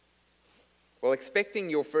Well,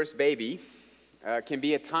 expecting your first baby can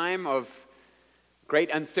be a time of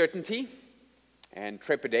great uncertainty and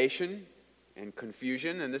trepidation and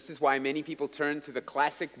confusion, and this is why many people turn to the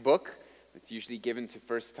classic book that's usually given to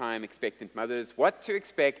first-time expectant mothers, What to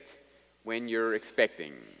Expect When You're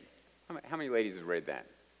Expecting. How many ladies have read that?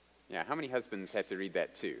 Yeah, how many husbands had to read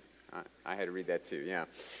that too? I had to read that too, yeah.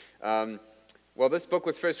 Well, this book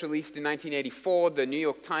was first released in 1984. The New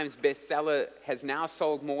York Times bestseller has now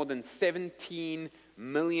sold more than 17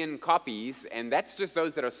 million copies, and that's just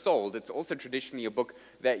those that are sold. It's also traditionally a book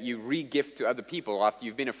that you re-gift to other people. After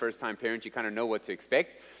you've been a first-time parent, you kind of know what to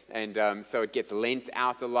expect, and so it gets lent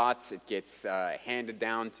out a lot. It gets handed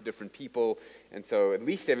down to different people, and so at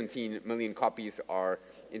least 17 million copies are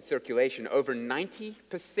in circulation. Over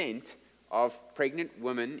 90% of pregnant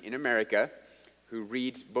women in America who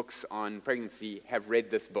read books on pregnancy have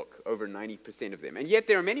read this book, over 90% of them. And yet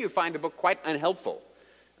there are many who find the book quite unhelpful.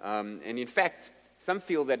 And in fact, some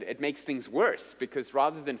feel that it makes things worse because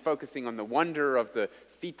rather than focusing on the wonder of the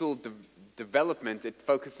fetal development, it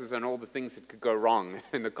focuses on all the things that could go wrong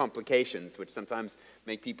and the complications, which sometimes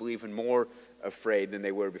make people even more afraid than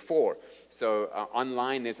they were before. So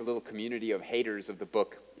online, there's a little community of haters of the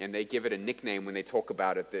book, and they give it a nickname when they talk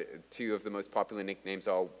about it. Two of the most popular nicknames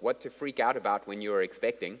are What to Freak Out About When You're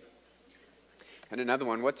Expecting, and another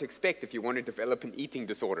one, What to Expect If You Want to Develop an Eating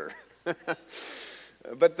Disorder.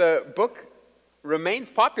 But the book remains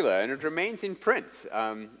popular, and it remains in print.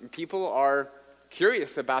 People are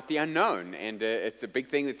curious about the unknown, and it's a big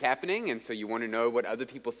thing that's happening, and so you want to know what other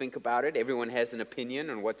people think about it. Everyone has an opinion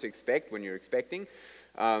on what to expect when you're expecting.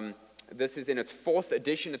 This is in its 4th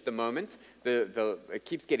edition at the moment. It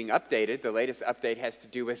keeps getting updated. The latest update has to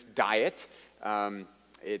do with diet.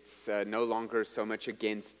 It's no longer so much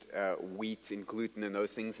against wheat and gluten and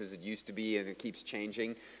those things as it used to be, and it keeps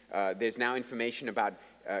changing. There's now information about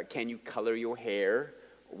can you color your hair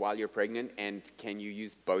while you're pregnant, and can you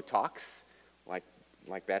use Botox?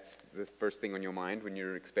 Like that's the first thing on your mind when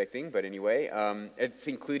you're expecting. But anyway, it's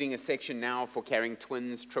including a section now for carrying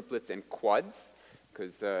twins, triplets, and quads,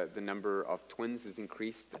 because the number of twins has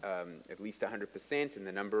increased at least 100%, and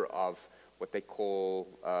the number of what they call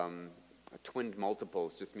twinned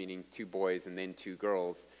multiples, just meaning 2 boys and then 2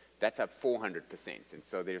 girls, that's up 400%. And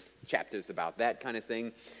so there's chapters about that kind of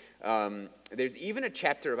thing. There's even a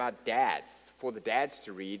chapter about dads, for the dads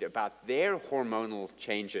to read, about their hormonal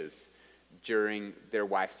changes during their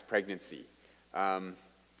wife's pregnancy.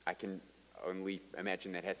 I can only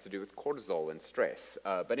imagine that has to do with cortisol and stress.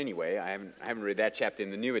 But anyway, I haven't read that chapter in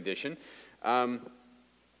the new edition. And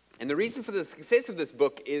the reason for the success of this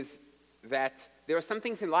book is that there are some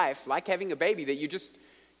things in life, like having a baby, that you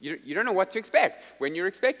don't know what to expect when you're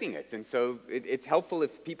expecting it. And so it's helpful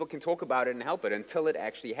if people can talk about it and help it until it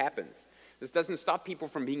actually happens. This doesn't stop people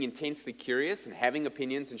from being intensely curious and having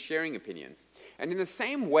opinions and sharing opinions. And in the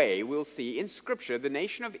same way, we'll see in Scripture, the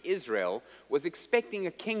nation of Israel was expecting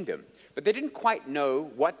a kingdom, but they didn't quite know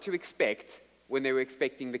what to expect when they were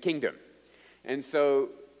expecting the kingdom. And so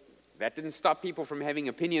that didn't stop people from having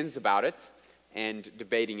opinions about it and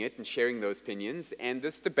debating it and sharing those opinions. And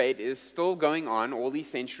this debate is still going on all these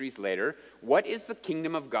centuries later. What is the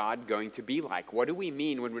kingdom of God going to be like? What do we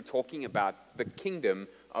mean when we're talking about the kingdom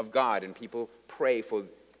of God and people pray for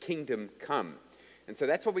kingdom come? And so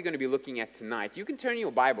that's what we're going to be looking at tonight. You can turn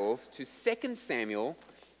your Bibles to 2 Samuel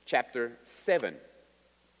chapter 7.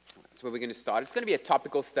 That's where we're going to start. It's going to be a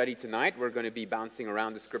topical study tonight. We're going to be bouncing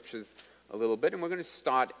around the scriptures a little bit, and we're going to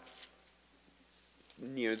start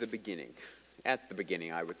near the beginning. At the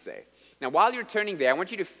beginning, I would say. Now, while you're turning there, I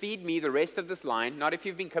want you to feed me the rest of this line, not if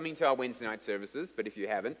you've been coming to our Wednesday night services, but if you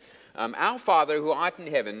haven't. Our Father who art in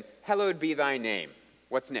heaven, hallowed be thy name.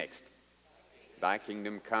 What's next? Thy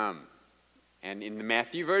kingdom come. And in the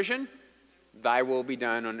Matthew version, thy will be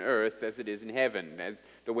done on earth as it is in heaven. As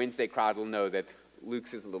the Wednesday crowd will know that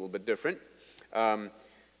Luke's is a little bit different.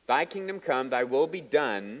 Thy kingdom come, thy will be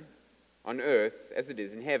done on earth as it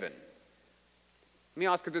is in heaven. Let me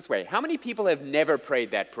ask it this way. How many people have never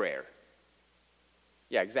prayed that prayer?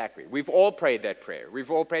 Yeah, exactly. We've all prayed that prayer. We've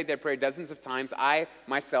all prayed that prayer dozens of times. I,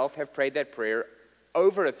 myself, have prayed that prayer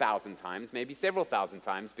over 1,000 times, maybe several thousand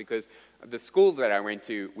times, because the school that I went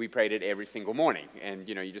to, we prayed it every single morning. And,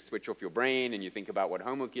 you know, you just switch off your brain and you think about what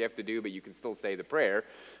homework you have to do, but you can still say the prayer.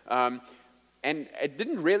 And it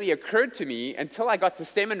didn't really occur to me until I got to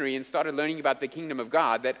seminary and started learning about the kingdom of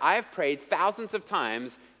God that I've prayed thousands of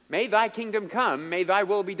times, may thy kingdom come, may thy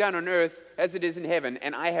will be done on earth as it is in heaven,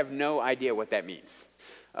 and I have no idea what that means.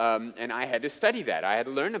 And I had to study that. I had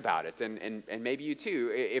to learn about it, and maybe you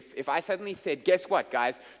too. If I suddenly said, guess what,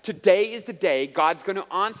 guys? Today is the day God's going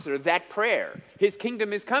to answer that prayer. His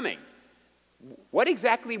kingdom is coming. what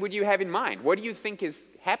exactly would you have in mind? What do you think is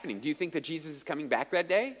happening? Do you think that Jesus is coming back that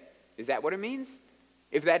day? Is that what it means?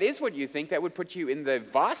 If that is what you think, that would put you in the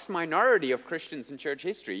vast minority of Christians in church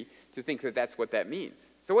history to think that that's what that means.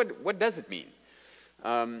 So what does it mean?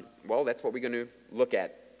 Well, that's what we're going to look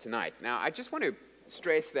at tonight. Now, I just want to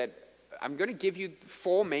stress that I'm going to give you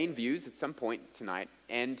 4 main views at some point tonight,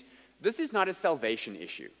 and this is not a salvation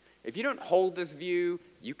issue. If you don't hold this view,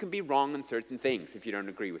 you can be wrong on certain things if you don't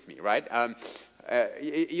agree with me, right?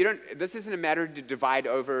 This isn't a matter to divide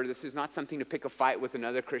over. This is not something to pick a fight with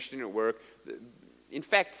another Christian at work. In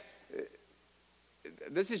fact,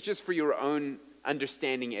 this is just for your own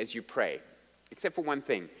understanding as you pray, except for one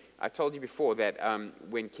thing. I told you before that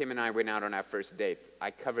when Kim and I went out on our first date,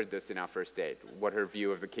 I covered this in our first date, what her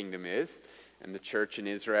view of the kingdom is, and the church in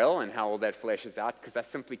Israel, and how all that fleshes out, because I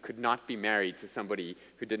simply could not be married to somebody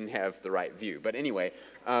who didn't have the right view. But anyway,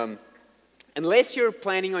 unless you're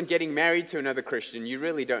planning on getting married to another Christian, you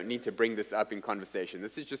really don't need to bring this up in conversation.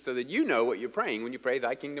 This is just so that you know what you're praying when you pray,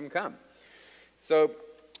 thy kingdom come. So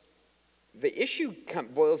the issue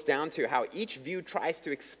boils down to how each view tries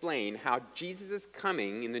to explain how Jesus'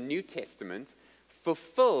 coming in the New Testament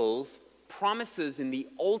fulfills promises in the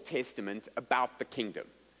Old Testament about the kingdom.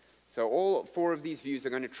 So all 4 of these views are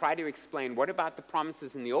going to try to explain what about the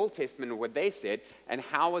promises in the Old Testament and what they said, and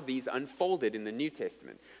how are these unfolded in the New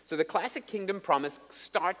Testament. So the classic kingdom promise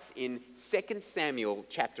starts in 2 Samuel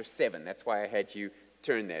chapter 7. That's why I had you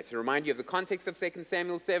turn there. So to remind you of the context of 2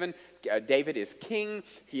 Samuel 7, David is king.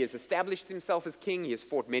 He has established himself as king. He has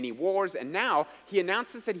fought many wars. And now he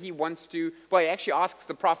announces that he wants to, well, he actually asks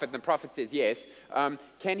the prophet, and the prophet says yes.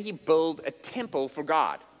 Can he build a temple for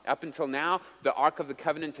God? Up until now, the Ark of the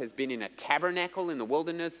Covenant has been in a tabernacle in the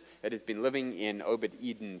wilderness. It has been living in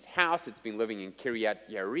Obed-Edom's house. It's been living in Kiryat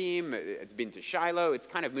Yearim. It's been to Shiloh. It's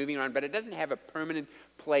kind of moving around, but it doesn't have a permanent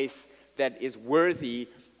place that is worthy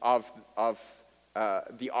of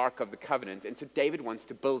the Ark of the Covenant. And so David wants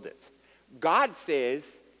to build it. God says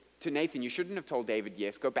to Nathan, you shouldn't have told David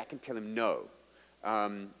yes. Go back and tell him no.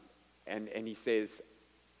 And he says,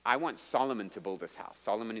 I want Solomon to build this house.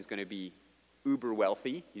 Solomon is going to be uber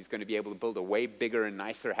wealthy. He's going to be able to build a way bigger and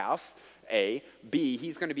nicer house, A. B,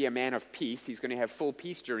 he's going to be a man of peace. He's going to have full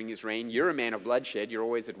peace during his reign. You're a man of bloodshed. You're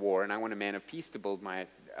always at war, and I want a man of peace to build my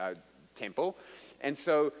temple. And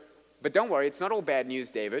so, but don't worry, it's not all bad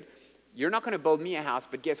news, David. You're not going to build me a house,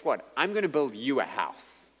 but guess what? I'm going to build you a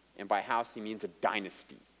house. And by house, he means a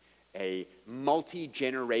dynasty, a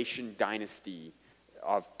multi-generation dynasty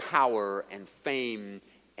of power and fame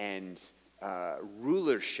and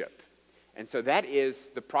rulership. And so that is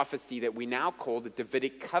the prophecy that we now call the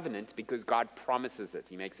Davidic covenant, because God promises it.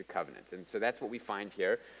 He makes a covenant. And so that's what we find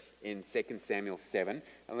here in 2 Samuel 7.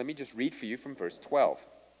 And let me just read for you from verse 12.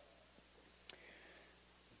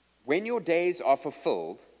 When your days are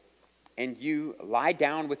fulfilled and you lie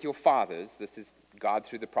down with your fathers, this is God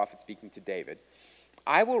through the prophet speaking to David,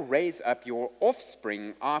 I will raise up your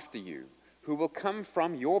offspring after you, who will come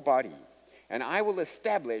from your body, and I will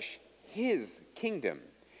establish his kingdom.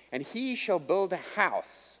 And he shall build a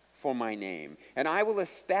house for my name, and I will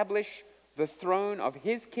establish the throne of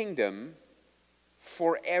his kingdom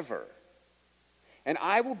forever. And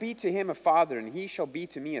I will be to him a father, and he shall be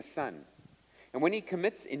to me a son. And when he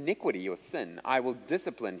commits iniquity or sin, I will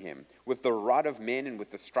discipline him with the rod of men and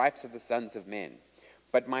with the stripes of the sons of men.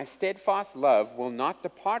 But my steadfast love will not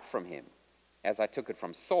depart from him, as I took it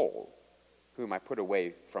from Saul, whom I put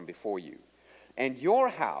away from before you. And your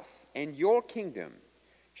house and your kingdom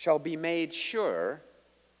shall be made sure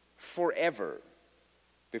forever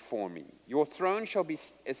before me. Your throne shall be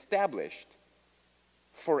established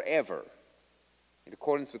forever. In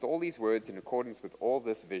accordance with all these words, in accordance with all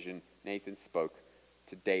this vision, Nathan spoke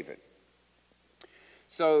to David.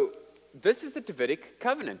 So this is the Davidic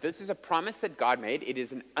covenant. This is a promise that God made. It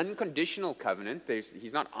is an unconditional covenant.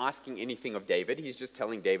 He's not asking anything of David. He's just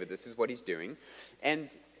telling David this is what he's doing. And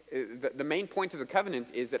the main point of the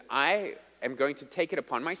covenant is that I am going to take it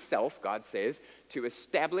upon myself, God says, to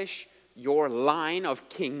establish your line of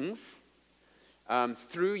kings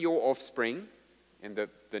through your offspring. And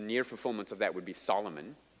the near fulfillment of that would be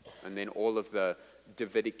Solomon, and then all of the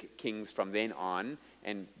Davidic kings from then on.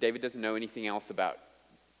 And David doesn't know anything else about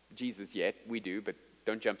Jesus yet. We do, but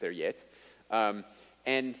don't jump there yet.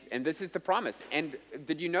 And this is the promise. And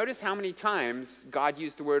did you notice how many times God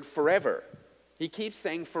used the word forever? He keeps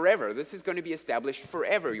saying forever. This is going to be established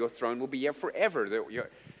forever. Your throne will be here forever.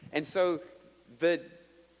 And so the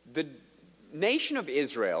nation of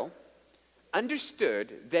Israel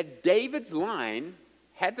understood that David's line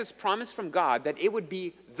had this promise from God that it would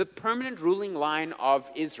be the permanent ruling line of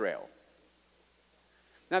Israel.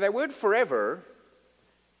 Now, that word forever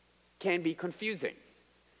can be confusing.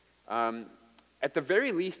 At the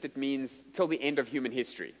very least, it means till the end of human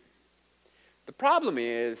history. The problem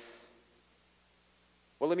is,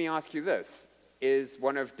 well, let me ask you this. Is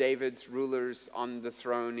one of David's rulers on the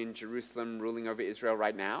throne in Jerusalem ruling over Israel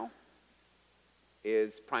right now?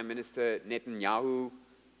 Is Prime Minister Netanyahu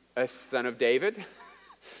a son of David?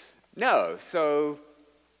 No. So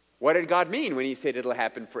what did God mean when he said it'll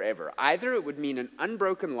happen forever? Either it would mean an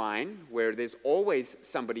unbroken line where there's always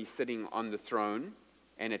somebody sitting on the throne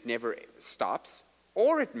and it never stops,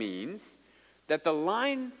 or it means that the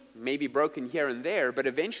line may be broken here and there, but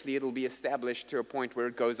eventually it'll be established to a point where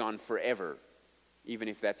it goes on forever, even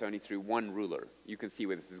if that's only through one ruler. You can see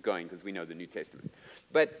where this is going because we know the New Testament.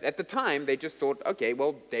 But at the time, they just thought, okay,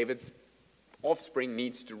 well, David's offspring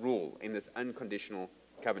needs to rule in this unconditional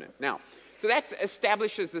covenant. Now, so that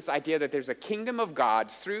establishes this idea that there's a kingdom of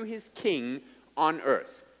God through his king on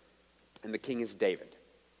earth. And the king is David.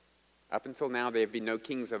 Up until now, there have been no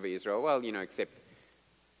kings over Israel. Well, except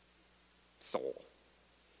Saul.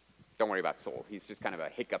 Don't worry about Saul. He's just kind of a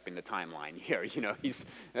hiccup in the timeline here.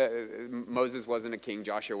 Moses wasn't a king.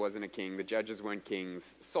 Joshua wasn't a king. The judges weren't kings.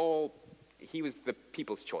 Saul, he was the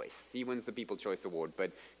people's choice. He wins the People's Choice Award.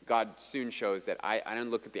 But God soon shows that I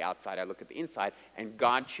don't look at the outside, I look at the inside. And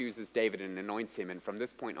God chooses David and anoints him. And from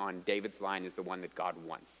this point on, David's line is the one that God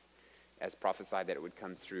wants, as prophesied that it would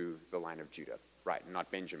come through the line of Judah. Right, not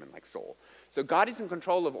Benjamin like Saul. So God is in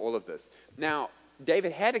control of all of this. Now,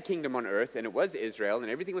 David had a kingdom on earth, and it was Israel, and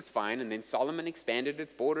everything was fine. And then Solomon expanded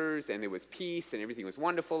its borders, and there was peace, and everything was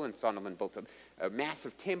wonderful. And Solomon built a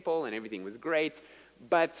massive temple, and everything was great.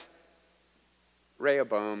 But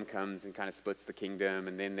Rehoboam comes and kind of splits the kingdom,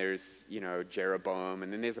 and then there's, Jeroboam,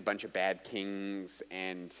 and then there's a bunch of bad kings,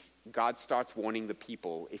 and God starts warning the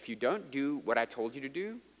people, if you don't do what I told you to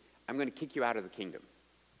do, I'm going to kick you out of the kingdom.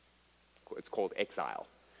 It's called exile.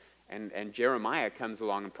 And Jeremiah comes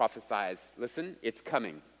along and prophesies, listen, it's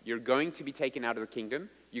coming. You're going to be taken out of the kingdom.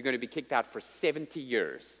 You're going to be kicked out for 70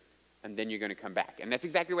 years, and then you're going to come back. And that's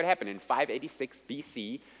exactly what happened. In 586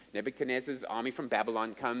 BC, Nebuchadnezzar's army from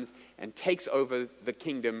Babylon comes and takes over the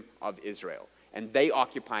kingdom of Israel. And they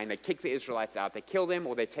occupy, and they kick the Israelites out. They kill them,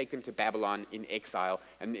 or they take them to Babylon in exile.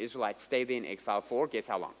 And the Israelites stay there in exile for, guess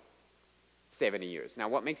how long? 70 years. Now,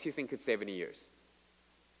 what makes you think it's 70 years?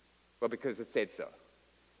 Well, because it said so.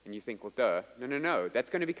 And you think, well, duh. No. That's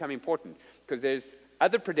going to become important because there's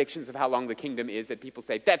other predictions of how long the kingdom is that people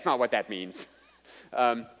say, that's not what that means.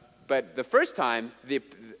 But the first time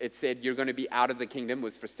it said you're going to be out of the kingdom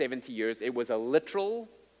was for 70 years. It was a literal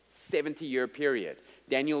 70-year period.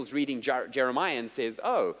 Daniel's reading Jeremiah and says,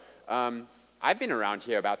 I've been around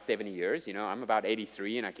here about 70 years. I'm about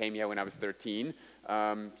 83, and I came here when I was 13.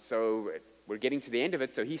 So we're getting to the end of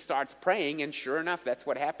it, so he starts praying, and sure enough, that's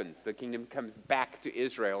what happens. The kingdom comes back to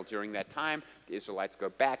Israel during that time. The Israelites go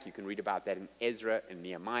back. You can read about that in Ezra and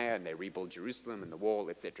Nehemiah, and they rebuild Jerusalem and the wall,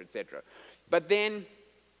 etc., etc. But then,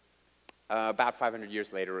 about 500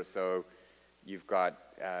 years later or so, you've got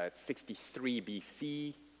 63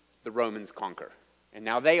 BC, the Romans conquer. And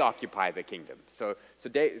now they occupy the kingdom. So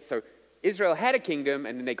Israel had a kingdom,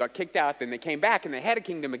 and then they got kicked out, then they came back, and they had a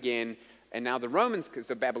kingdom again. And now the Romans, because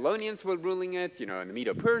the Babylonians were ruling it, and the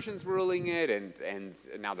Medo-Persians were ruling it, and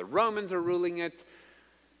now the Romans are ruling it.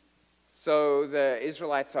 So the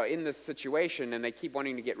Israelites are in this situation, and they keep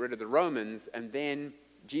wanting to get rid of the Romans, and then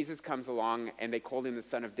Jesus comes along, and they call him the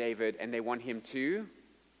Son of David, and they want him to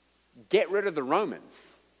get rid of the Romans.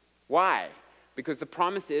 Why? Because the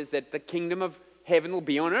promise is that the kingdom of heaven will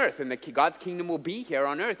be on earth, and God's kingdom will be here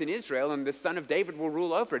on earth in Israel, and the Son of David will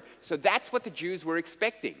rule over it. So that's what the Jews were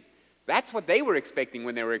expecting. That's what they were expecting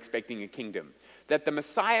when they were expecting a kingdom. That the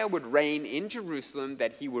Messiah would reign in Jerusalem,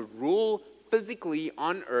 that he would rule physically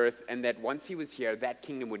on earth, and that once he was here, that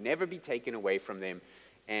kingdom would never be taken away from them.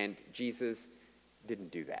 And Jesus didn't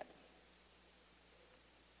do that.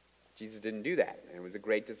 Jesus didn't do that, and it was a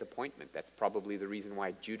great disappointment. That's probably the reason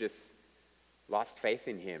why Judas lost faith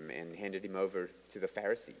in him and handed him over to the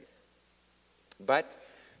Pharisees. But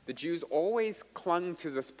the Jews always clung to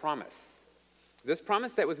this promise. This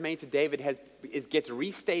promise that was made to David gets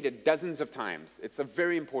restated dozens of times. It's a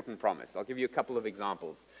very important promise. I'll give you a couple of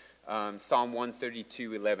examples. Psalm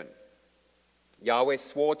 132:11. Yahweh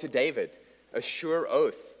swore to David a sure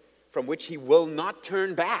oath from which he will not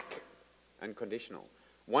turn back. Unconditional.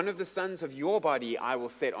 One of the sons of your body I will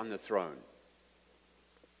set on the throne.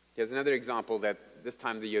 Here's another example that this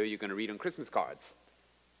time of the year you're going to read on Christmas cards.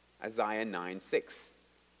 Isaiah 9:6.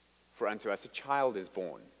 For unto us a child is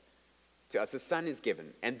born. To us a son is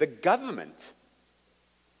given, and the government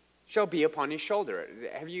shall be upon his shoulder.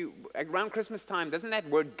 Have you, around Christmas time, doesn't that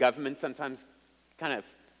word government sometimes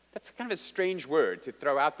that's kind of a strange word to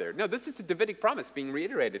throw out there. No, this is the Davidic promise being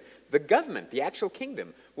reiterated. The government, the actual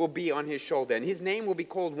kingdom, will be on his shoulder, and his name will be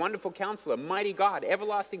called Wonderful Counselor, Mighty God,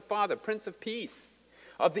 Everlasting Father, Prince of Peace.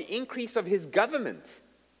 Of the increase of his government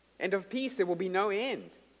and of peace there will be no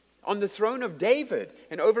end. On the throne of David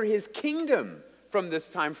and over his kingdom from this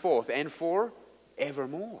time forth and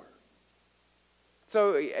forevermore.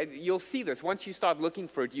 So you'll see this. Once you start looking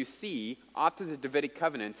for it, you see after the Davidic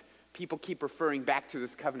covenant, people keep referring back to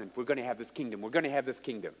this covenant. We're going to have this kingdom. We're going to have this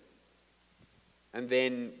kingdom. And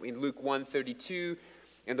then in Luke 1:32,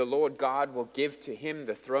 and the Lord God will give to him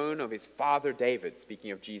the throne of his father David,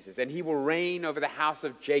 speaking of Jesus, and he will reign over the house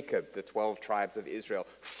of Jacob, the 12 tribes of Israel,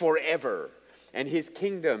 forever. And his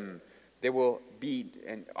kingdom,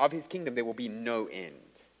 of his kingdom there will be no end.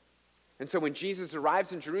 And so when Jesus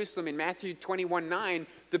arrives in Jerusalem in Matthew 21:9,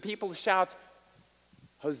 the people shout,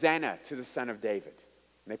 Hosanna to the Son of David.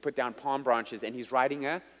 And they put down palm branches, and he's riding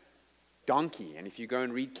a donkey. And if you go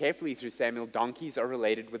and read carefully through Samuel, donkeys are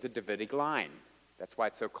related with the Davidic line. That's why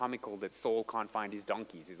it's so comical that Saul can't find his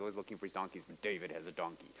donkeys. He's always looking for his donkeys, but David has a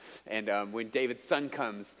donkey. And when David's son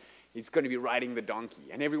comes, he's going to be riding the donkey.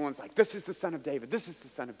 And everyone's like, this is the Son of David. This is the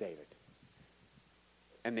Son of David.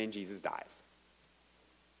 And then Jesus dies.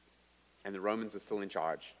 And the Romans are still in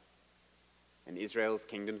charge. And Israel's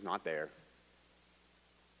kingdom's not there.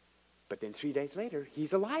 But then 3 days later,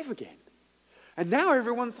 he's alive again. And now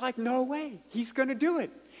everyone's like, no way, he's going to do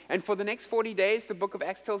it. And for the next 40 days, the book of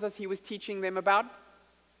Acts tells us he was teaching them about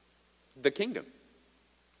the kingdom.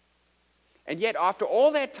 And yet, after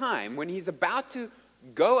all that time, when he's about to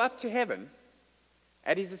go up to heaven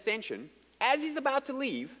at his ascension, as he's about to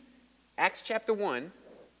leave, Acts chapter 1,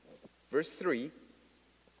 verse 3,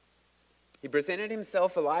 he presented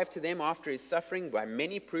himself alive to them after his suffering by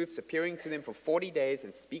many proofs, appearing to them for 40 days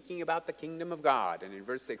and speaking about the kingdom of God. And in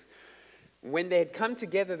verse 6, when they had come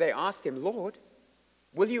together, they asked him, Lord,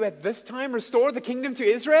 will you at this time restore the kingdom to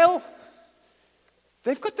Israel?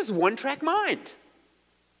 They've got this one-track mind.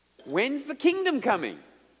 When's the kingdom coming?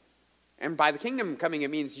 And by the kingdom coming, it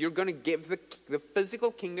means you're going to give the physical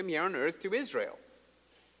kingdom here on earth to Israel.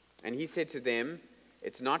 And he said to them,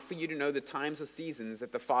 it's not for you to know the times or seasons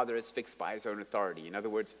that the Father has fixed by his own authority. In other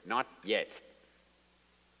words, not yet.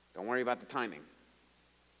 Don't worry about the timing.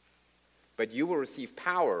 But you will receive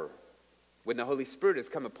power when the Holy Spirit has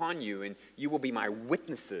come upon you, and you will be my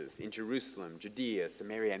witnesses in Jerusalem, Judea,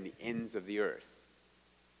 Samaria, and the ends of the earth.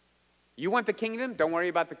 You want the kingdom? Don't worry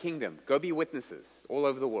about the kingdom. Go be witnesses all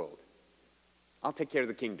over the world. I'll take care of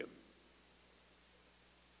the kingdom.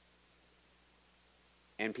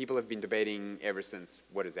 And people have been debating ever since,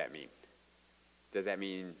 what does that mean? Does that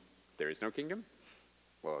mean there is no kingdom?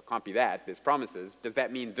 Well, it can't be that. There's promises. Does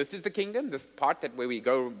that mean this is the kingdom? This part that where we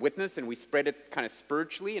go witness and we spread it kind of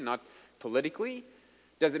spiritually and not politically?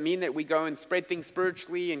 Does it mean that we go and spread things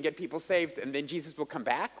spiritually and get people saved and then Jesus will come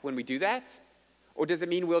back when we do that? Or does it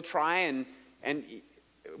mean we'll try and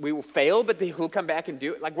we will fail, but he'll come back and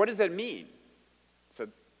do it? Like, what does that mean? So,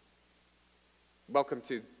 welcome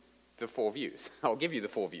to the four views. I'll give you the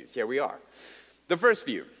four views. Here we are. The first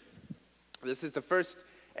view. This is the first,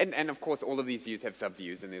 and of course all of these views have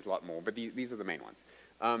sub-views and there's a lot more, but these are the main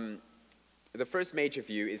ones. The first major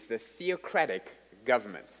view is the theocratic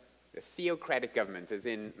government. The theocratic government is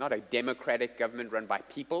in not a democratic government run by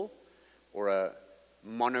people or a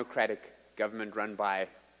monocratic government run by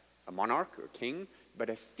a monarch or king, but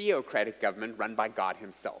a theocratic government run by God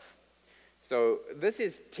himself. So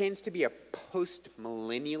this tends to be a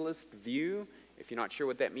post-millennialist view. If you're not sure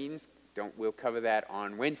what that means, we'll cover that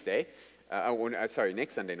on Wednesday.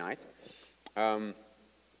 Next Sunday night. A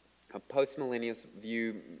post-millennialist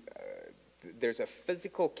view, there's a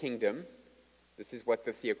physical kingdom. This is what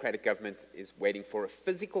the theocratic government is waiting for, a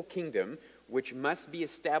physical kingdom which must be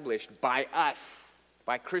established by us,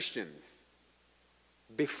 by Christians,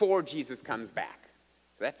 before Jesus comes back.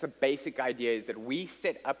 So that's the basic idea, is that we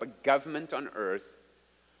set up a government on earth,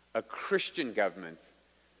 a Christian government,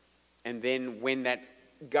 and then when that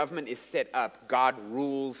government is set up, God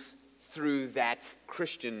rules through that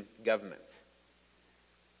Christian government.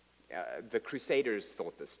 The Crusaders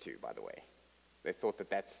thought this too, by the way. They thought that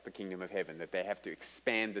that's the kingdom of heaven, that they have to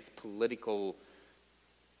expand this political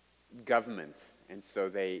government. And so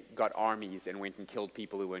they got armies and went and killed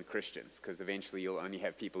people who weren't Christians, because eventually you'll only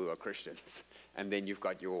have people who are Christians. And then you've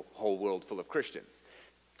got your whole world full of Christians.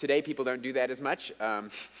 Today, people don't do that as much.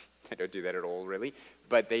 They don't do that at all, really.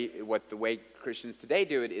 But the way Christians today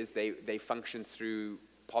do it is they function through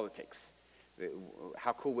politics.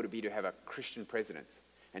 How cool would it be to have a Christian president?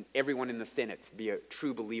 and everyone in the Senate be a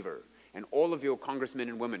true believer, and all of your congressmen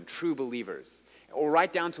and women true believers, or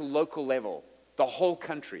right down to local level, the whole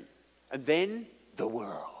country, and then the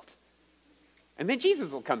world. And then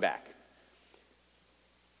Jesus will come back.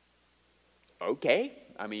 Okay,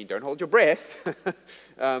 I mean, don't hold your breath.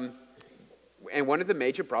 And one of the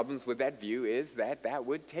major problems with that view is that that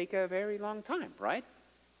would take a very long time, right?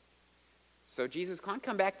 So Jesus can't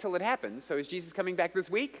come back till it happens. So is Jesus coming back this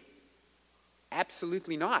week?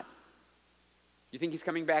 Absolutely not. You think he's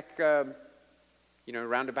coming back,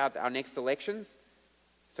 around about our next elections?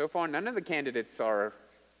 So far, none of the candidates are,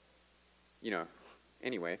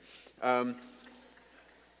 anyway.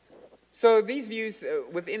 So these views,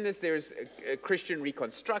 within this, there's Christian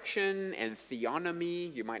reconstruction and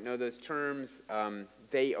theonomy. You might know those terms.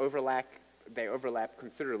 They overlap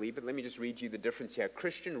considerably, but let me just read you the difference here.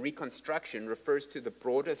 Christian reconstruction refers to the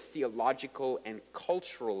broader theological and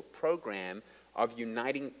cultural program of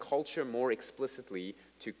uniting culture more explicitly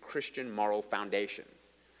to Christian moral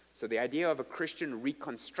foundations. So the idea of a Christian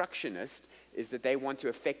reconstructionist is that they want to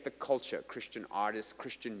affect the culture, Christian artists,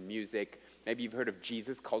 Christian music. Maybe you've heard of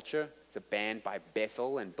Jesus Culture. It's a band by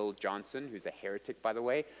Bethel and Bill Johnson, who's a heretic, by the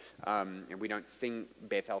way. And we don't sing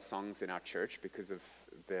Bethel songs in our church because of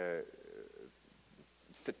the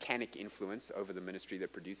satanic influence over the ministry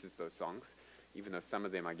that produces those songs, even though some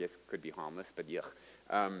of them, I guess, could be harmless, but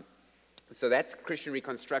yuck. So that's Christian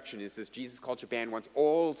reconstruction, is this Jesus Culture band wants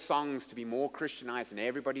all songs to be more Christianized and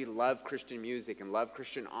everybody to love Christian music and love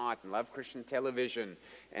Christian art and love Christian television,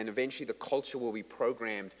 and eventually the culture will be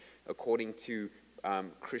programmed according to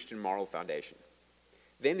Christian moral foundation.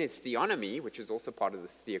 Then there's theonomy, which is also part of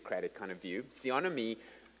this theocratic kind of view. Theonomy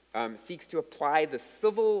seeks to apply the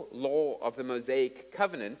civil law of the Mosaic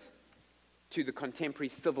covenant to the contemporary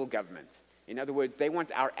civil government. In other words, they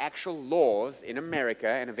want our actual laws in America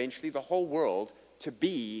and eventually the whole world to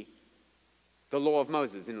be the law of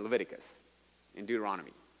Moses in Leviticus, in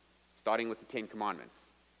Deuteronomy, starting with the Ten Commandments.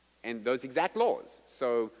 And those exact laws.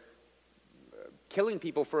 So killing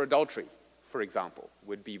people for adultery, for example,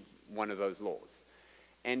 would be one of those laws.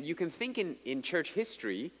 And you can think in church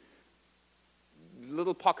history,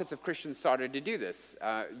 little pockets of Christians started to do this.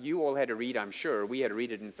 You all had to read, I'm sure, we had to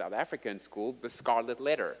read it in South Africa in school, The Scarlet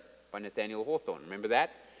Letter by Nathaniel Hawthorne. Remember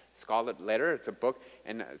that? Scarlet Letter, it's a book,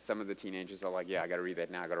 and some of the teenagers are like, yeah, I got to read that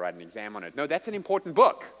now, I got to write an exam on it. No, that's an important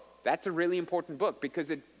book. That's a really important book because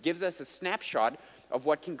it gives us a snapshot of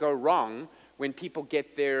what can go wrong when people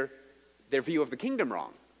get their view of the kingdom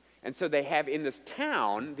wrong. And so they have in this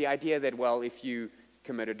town the idea that, well, if you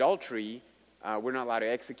commit adultery, we're not allowed to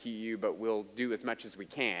execute you, but we'll do as much as we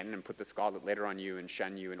can and put the scarlet letter on you and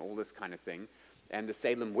shun you and all this kind of thing. And the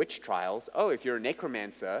Salem witch trials, if you're a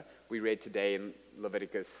necromancer, we read today in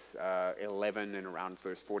Leviticus 11 and around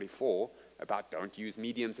verse 44 about don't use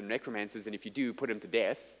mediums and necromancers, and if you do, put them to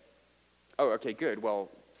death. Oh, okay, good. Well,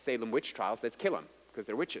 Salem witch trials, let's kill them because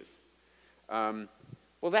they're witches. Well,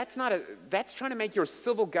 that's trying to make your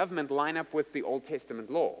civil government line up with the Old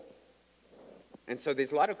Testament law. And so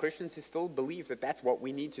there's a lot of Christians who still believe that that's what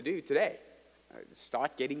we need to do today.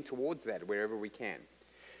 Start getting towards that wherever we can.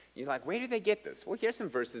 You're like, where do they get this? Well, here's some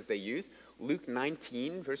verses they use. Luke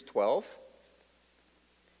 19, verse 12.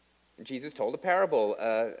 Jesus told a parable.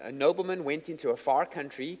 A nobleman went into a far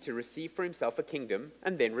country to receive for himself a kingdom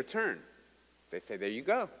and then return. They say, there you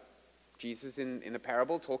go. Jesus in the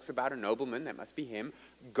parable talks about a nobleman, that must be him,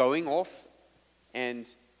 going off and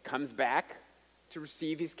comes back to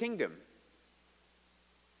receive his kingdom.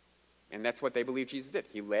 And that's what they believe Jesus did.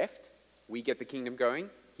 He left. We get the kingdom going.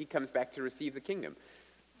 He comes back to receive the kingdom.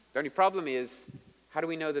 The only problem is, how do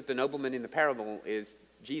we know that the nobleman in the parable is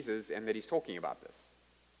Jesus and that he's talking about this?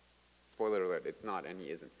 Spoiler alert, it's not, and he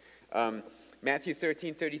isn't. Matthew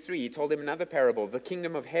 13:33, he told him another parable. The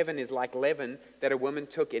kingdom of heaven is like leaven that a woman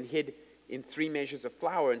took and hid in 3 measures of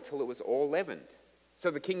flour until it was all leavened.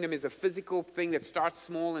 So the kingdom is a physical thing that starts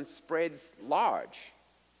small and spreads large.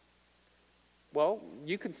 Well,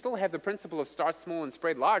 you can still have the principle of start small and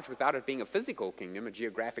spread large without it being a physical kingdom, a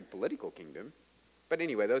geographic political kingdom. But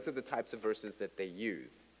anyway, those are the types of verses that they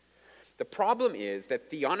use. The problem is that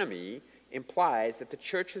theonomy implies that the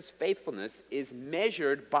church's faithfulness is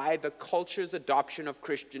measured by the culture's adoption of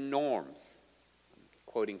Christian norms. I'm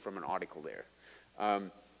quoting from an article there.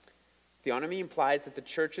 Theonomy implies that the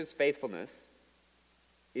church's faithfulness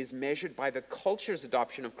is measured by the culture's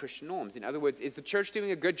adoption of Christian norms. In other words, is the church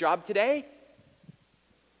doing a good job today?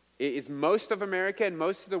 Is most of America and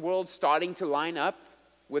most of the world starting to line up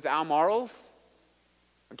with our morals?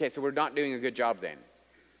 Okay, so we're not doing a good job then.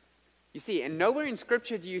 You see, and nowhere in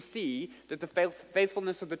Scripture do you see that the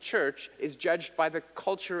faithfulness of the church is judged by the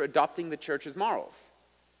culture adopting the church's morals.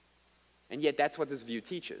 And yet that's what this view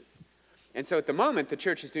teaches. And so at the moment, the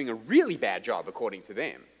church is doing a really bad job according to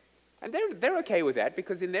them. And they're okay with that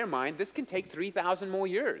because in their mind, this can take 3,000 more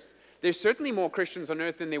years. There's certainly more Christians on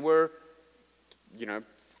earth than there were,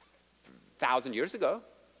 1,000 years ago.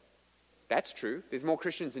 That's true. There's more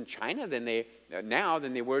Christians in China now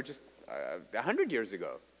than there were just 100 years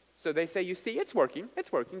ago. So they say, you see, it's working.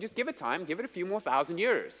 It's working. Just give it time. Give it a few more 1,000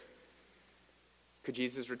 years. Could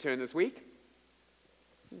Jesus return this week?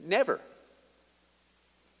 Never.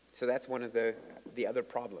 So that's one of the other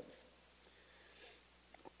problems.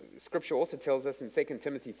 Scripture also tells us in 2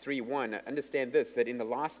 Timothy 3:1, understand this, that in the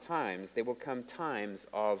last times there will come times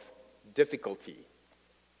of difficulty.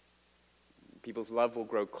 People's love will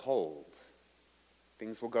grow cold.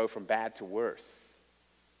 Things will go from bad to worse.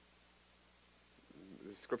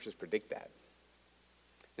 The scriptures predict that.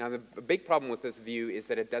 Now, the big problem with this view is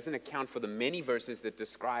that it doesn't account for the many verses that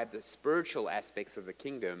describe the spiritual aspects of the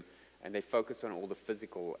kingdom, and they focus on all the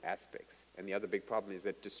physical aspects. And the other big problem is that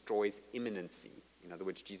it destroys imminency. In other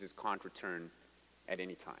words, Jesus can't return at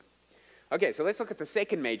any time. Okay, so let's look at the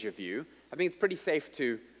second major view. I think it's pretty safe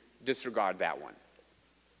to disregard that one.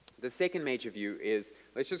 The second major view is,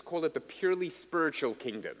 let's just call it the purely spiritual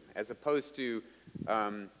kingdom, as opposed to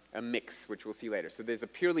a mix, which we'll see later. So there's a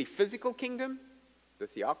purely physical kingdom, the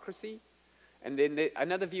theocracy, and then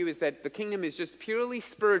another view is that the kingdom is just purely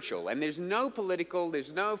spiritual, and there's no political,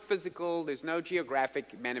 there's no physical, there's no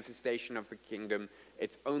geographic manifestation of the kingdom.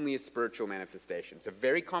 It's only a spiritual manifestation. It's a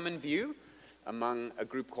very common view among a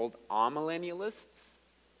group called amillennialists.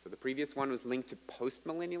 So the previous one was linked to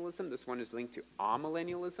postmillennialism. This one is linked to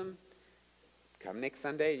amillennialism. Come next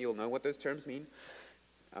Sunday, you'll know what those terms mean.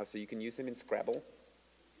 So you can use them in Scrabble.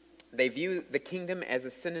 They view the kingdom as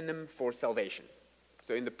a synonym for salvation.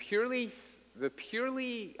 So in the purely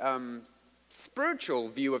spiritual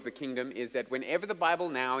view of the kingdom is that whenever the Bible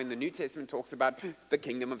now in the New Testament talks about the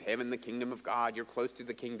kingdom of heaven, the kingdom of God, you're close to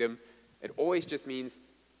the kingdom, it always just means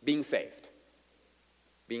being saved,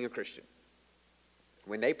 being a Christian.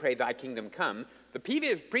 When they pray, thy kingdom come, the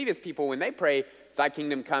previous people, when they pray, thy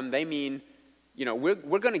kingdom come, they mean,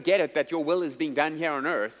 we're going to get it that your will is being done here on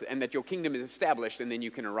earth and that your kingdom is established and then you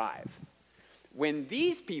can arrive. When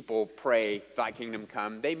these people pray, thy kingdom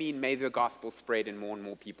come, they mean may the gospel spread and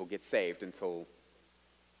more people get saved until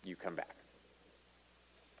you come back.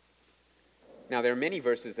 Now, there are many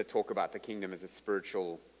verses that talk about the kingdom as a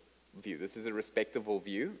spiritual view. This is a respectable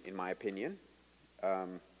view, in my opinion.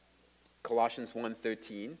 Colossians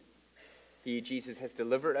 1:13, he, Jesus, has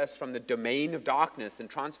delivered us from the domain of darkness and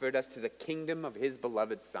transferred us to the kingdom of his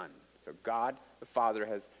beloved Son. So God, the Father,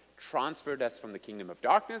 has transferred us from the kingdom of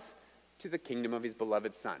darkness to the kingdom of his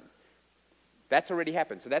beloved Son. That's already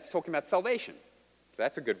happened. So that's talking about salvation. So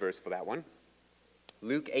that's a good verse for that one.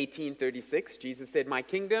 Luke 18:36, Jesus said, my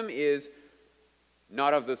kingdom is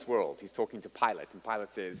not of this world. He's talking to Pilate. And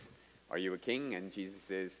Pilate says, are you a king? And Jesus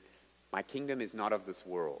says, my kingdom is not of this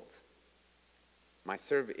world.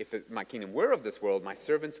 If my kingdom were of this world, my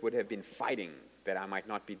servants would have been fighting that I might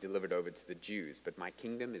not be delivered over to the Jews. But my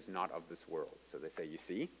kingdom is not of this world. So they say, you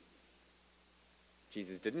see,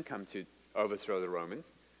 Jesus didn't come to overthrow the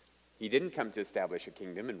Romans. He didn't come to establish a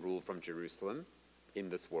kingdom and rule from Jerusalem in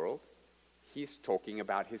this world. He's talking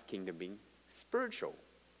about his kingdom being spiritual.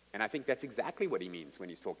 And I think that's exactly what he means when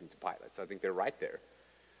he's talking to Pilate. So I think they're right there.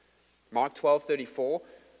 Mark 12:34.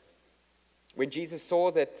 When Jesus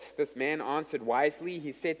saw that this man answered wisely,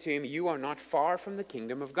 he said to him, you are not far from the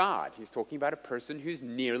kingdom of God. He's talking about a person who's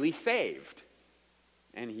nearly saved.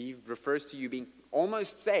 And he refers to you being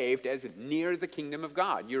almost saved as near the kingdom of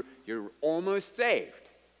God. You're almost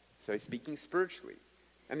saved. So he's speaking spiritually.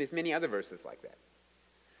 And there's many other verses like that.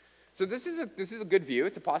 So this is a good view.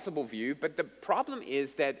 It's a possible view. But the problem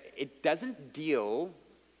is that it doesn't deal,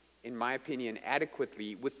 in my opinion,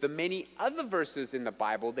 adequately with the many other verses in the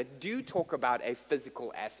Bible that do talk about a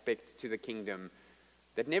physical aspect to the kingdom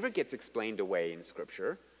that never gets explained away in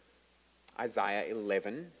Scripture. Isaiah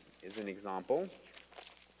 11 is an example.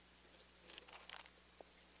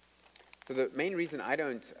 So the main reason I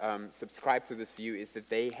don't subscribe to this view is that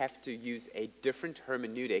they have to use a different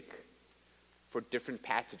hermeneutic for different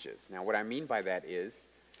passages. Now, what I mean by that is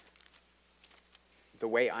the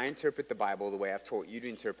way I interpret the Bible, the way I've taught you to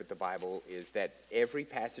interpret the Bible, is that every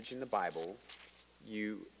passage in the Bible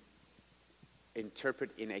you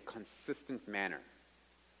interpret in a consistent manner.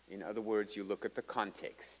 In other words, you look at the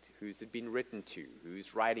context. Who's it been written to?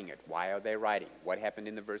 Who's writing it? Why are they writing? What happened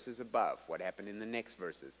in the verses above? What happened in the next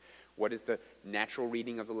verses? What does the natural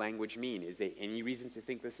reading of the language mean? Is there any reason to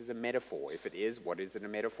think this is a metaphor? If it is, what is it a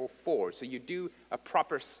metaphor for? So you do a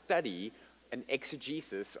proper study, an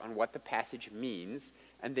exegesis on what the passage means,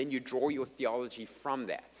 and then you draw your theology from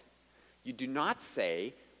that. You do not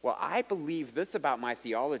say, well, I believe this about my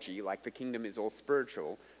theology, like the kingdom is all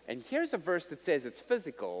spiritual, and here's a verse that says it's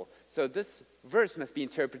physical, so this verse must be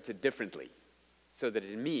interpreted differently so that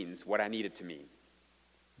it means what I need it to mean.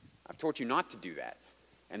 I've taught you not to do that,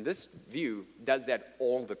 and this view does that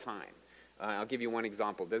all the time. I'll give you one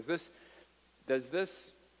example. Does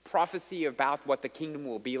this prophecy about what the kingdom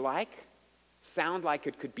will be like sound like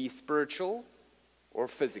it could be spiritual or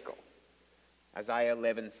physical? Isaiah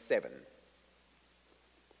 11:7.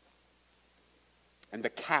 And the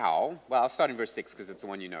cow, well, I'll start in verse 6 because it's the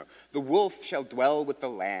one you know. The wolf shall dwell with the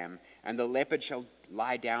lamb, and the leopard shall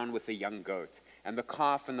lie down with the young goat, and the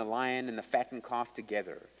calf and the lion and the fattened calf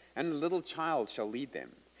together, and the little child shall lead them.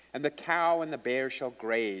 And the cow and the bear shall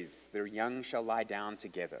graze, their young shall lie down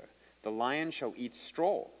together. The lion shall eat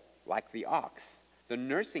straw like the ox. The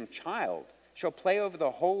nursing child shall play over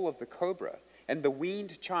the hole of the cobra, and the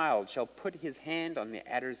weaned child shall put his hand on the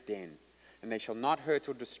adder's den. And they shall not hurt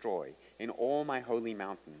or destroy in all my holy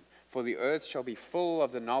mountain. For the earth shall be full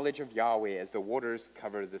of the knowledge of Yahweh as the waters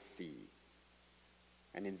cover the sea.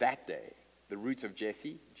 And in that day, the roots of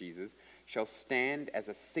Jesse, Jesus, shall stand as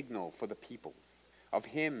a signal for the peoples. Of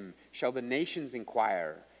him shall the nations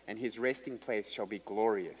inquire, and his resting place shall be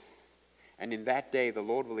glorious. And in that day, the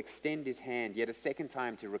Lord will extend his hand yet a second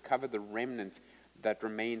time to recover the remnant that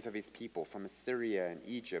remains of his people from Assyria and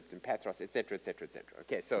Egypt and Pathros, etc., etc., etc.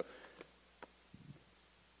 Okay, so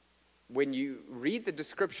when you read the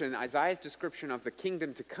description, Isaiah's description of the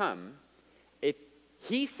kingdom to come,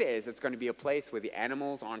 he says it's going to be a place where the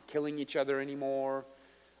animals aren't killing each other anymore,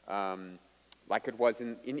 like it was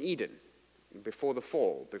in Eden, before the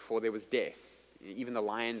fall, before there was death. Even the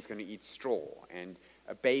lion's going to eat straw, and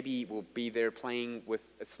a baby will be there playing with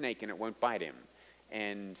a snake and it won't bite him.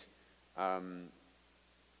 And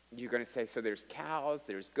you're going to say, so there's cows,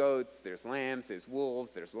 there's goats, there's lambs, there's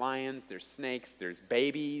wolves, there's lions, there's snakes, there's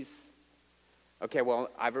babies. Okay, well,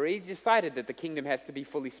 I've already decided that the kingdom has to be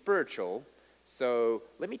fully spiritual, so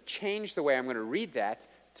let me change the way I'm going to read that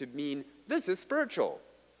to mean this is spiritual.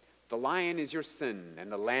 The lion is your sin,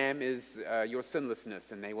 and the lamb is your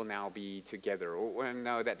sinlessness, and they will now be together. Well,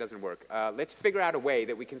 no, that doesn't work. Let's figure out a way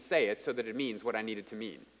that we can say it so that it means what I need it to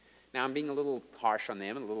mean. Now, I'm being a little harsh on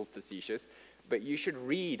them, and a little facetious, but you should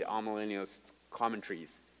read amillennialist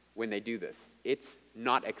commentaries when they do this. It's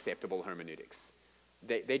not acceptable hermeneutics.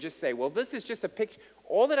 They just say, well, this is just a picture.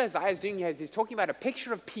 All that Isaiah is doing here is he's talking about a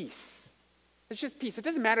picture of peace. It's just peace. It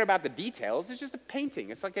doesn't matter about the details. It's just a painting.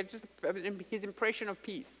 It's like his impression of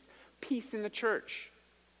peace. Peace in the church.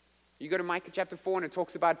 You go to Micah chapter 4 and it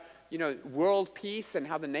talks about, world peace and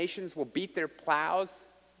how the nations will beat their plows,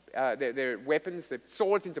 their weapons, their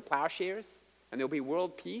swords into plowshares, and there'll be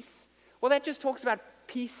world peace. Well, that just talks about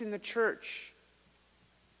peace in the church.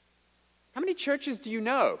 How many churches do you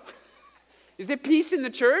know? Is there peace in the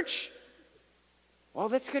church? Well,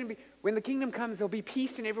 that's going to be, when the kingdom comes, there'll be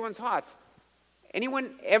peace in everyone's hearts.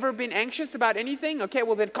 Anyone ever been anxious about anything? Okay,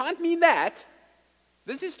 well, that can't mean that.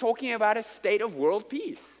 This is talking about a state of world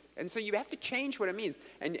peace. And so you have to change what it means.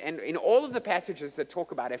 And in all of the passages that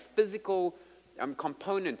talk about a physical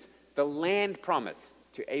component, the land promise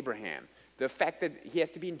to Abraham, the fact that he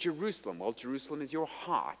has to be in Jerusalem. Well, Jerusalem is your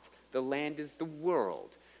heart. The land is the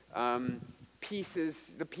world. Peace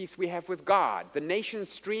is the peace we have with God. The nations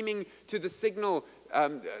streaming to the signal,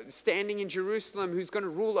 standing in Jerusalem, who's going to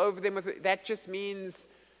rule over them. That just means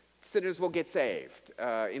sinners will get saved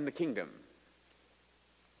in the kingdom.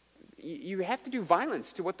 You have to do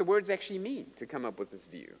violence to what the words actually mean to come up with this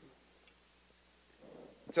view.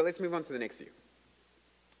 So let's move on to the next view.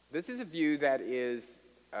 This is a view that is,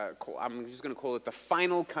 I'm just going to call it the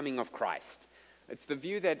final coming of Christ. It's the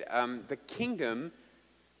view that the kingdom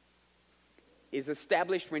is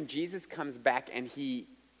established when Jesus comes back and he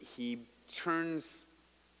turns,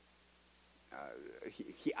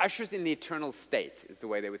 he ushers in the eternal state, is the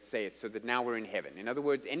way they would say it, so that now we're in heaven. In other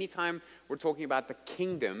words, anytime we're talking about the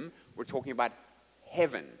kingdom, we're talking about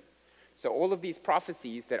heaven. So all of these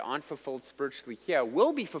prophecies that aren't fulfilled spiritually here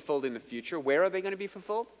will be fulfilled in the future. Where are they going to be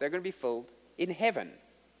fulfilled? They're going to be fulfilled in heaven.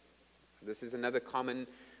 This is another common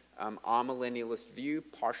amillennialist view.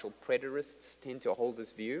 Partial preterists tend to hold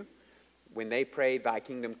this view. When they pray, thy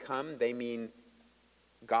kingdom come, they mean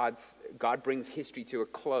God brings history to a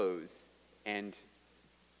close and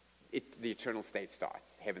the eternal state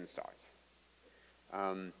starts, heaven starts.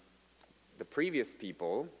 The previous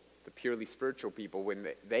people, the purely spiritual people, when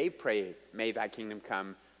they pray, may thy kingdom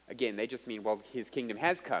come, again, they just mean, well, his kingdom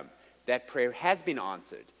has come. That prayer has been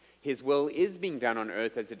answered. His will is being done on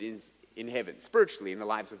earth as it is in heaven, spiritually, in the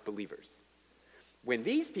lives of believers. When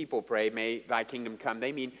these people pray, may thy kingdom come,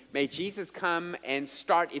 they mean, may Jesus come and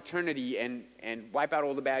start eternity and wipe out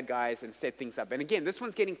all the bad guys and set things up. And again, this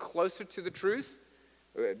one's getting closer to the truth.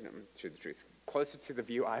 Closer to the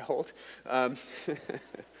view I hold. But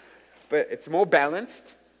it's more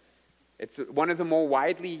balanced. It's one of the more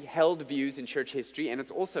widely held views in church history, and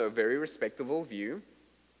it's also a very respectable view.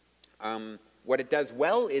 What it does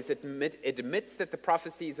well is it admits that the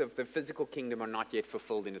prophecies of the physical kingdom are not yet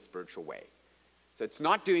fulfilled in a spiritual way. So it's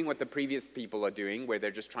not doing what the previous people are doing, where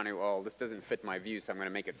they're just trying to, oh, this doesn't fit my view, so I'm going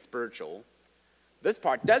to make it spiritual. This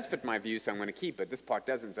part does fit my view, so I'm going to keep it. This part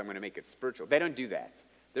doesn't, so I'm going to make it spiritual. They don't do that.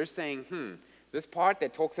 They're saying, this part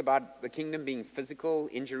that talks about the kingdom being physical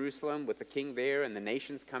in Jerusalem with the king there and the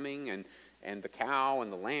nations coming and the cow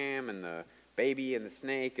and the lamb and the baby and the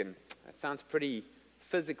snake, and that sounds pretty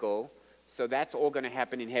physical, so that's all going to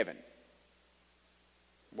happen in heaven.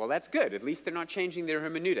 Well, that's good. At least they're not changing their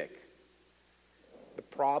hermeneutic. The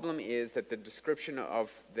problem is that the description of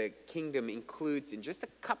the kingdom includes, in just a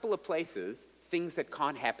couple of places, things that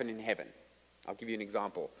can't happen in heaven. I'll give you an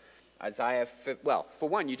example. For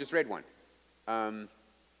one, you just read one.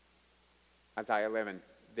 Isaiah 11,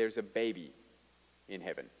 there's a baby in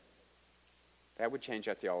heaven. That would change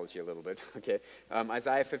our theology a little bit. Okay.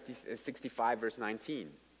 Isaiah 65, verse 19.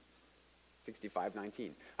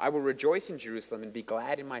 65:19. I will rejoice in Jerusalem and be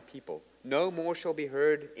glad in my people. No more shall be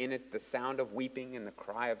heard in it the sound of weeping and the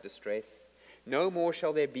cry of distress. No more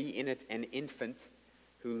shall there be in it an infant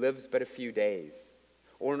who lives but a few days,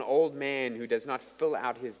 or an old man who does not fill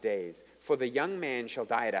out his days. For the young man shall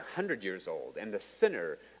die at 100 years old, and the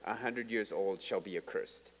sinner 100 years old shall be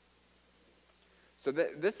accursed. So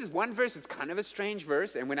this is one verse. It's kind of a strange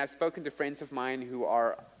verse, and when I've spoken to friends of mine who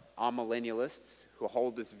are millennialists, who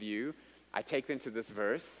hold this view, I take them to this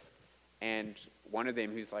verse, and one of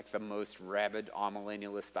them, who's like the most rabid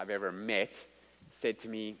amillennialist I've ever met, said to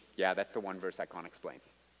me, yeah, that's the one verse I can't explain.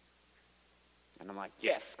 And I'm like,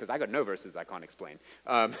 yes, because I got no verses I can't explain.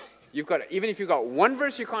 Even if you've got one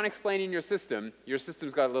verse you can't explain in your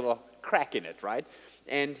system's got a little crack in it, right?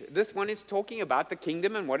 And this one is talking about the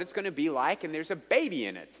kingdom and what it's going to be like, and there's a baby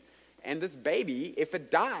in it. And this baby, if it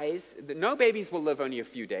dies, no babies will live only a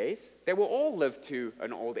few days. They will all live to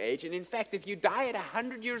an old age. And in fact, if you die at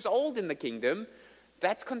 100 years old in the kingdom,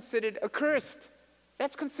 that's considered accursed.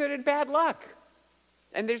 That's considered bad luck.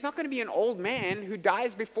 And there's not going to be an old man who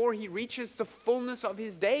dies before he reaches the fullness of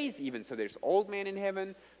his days even. So there's old men in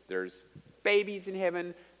heaven, there's babies in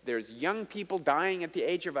heaven, there's young people dying at the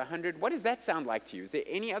age of 100. What does that sound like to you? Is there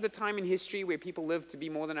any other time in history where people live to be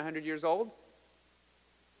more than 100 years old?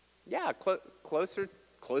 Yeah, closer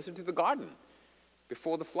to the garden,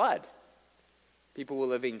 before the flood. People were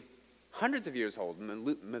living hundreds of years old.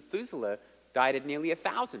 Methuselah died at nearly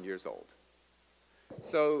 1,000 years old.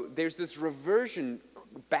 So there's this reversion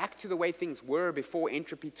back to the way things were before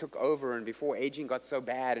entropy took over and before aging got so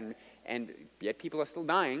bad, and yet people are still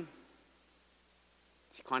dying.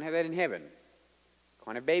 So you can't have that in heaven. You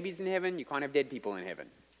can't have babies in heaven. You can't have dead people in heaven.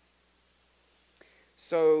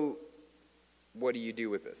 So what do you do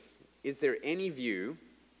with this? Is there any view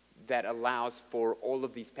that allows for all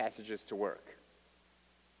of these passages to work?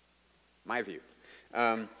 My view.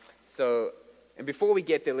 And before we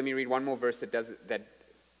get there, let me read one more verse that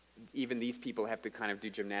even these people have to kind of do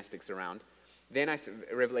gymnastics around.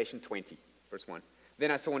 Revelation 20, verse 1. Then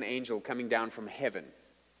I saw an angel coming down from heaven,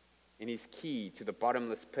 and his key to the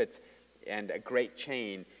bottomless pit and a great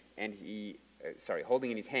chain, and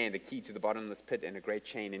holding in his hand a key to the bottomless pit and a great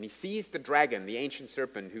chain. And he seized the dragon, the ancient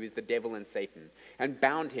serpent, who is the devil and Satan, and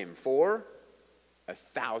bound him for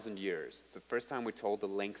 1,000 years. It's the first time we're told the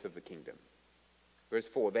length of the kingdom. Verse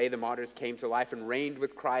 4, they, the martyrs, came to life and reigned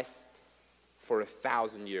with Christ for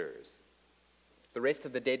 1,000 years. The rest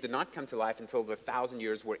of the dead did not come to life until the 1,000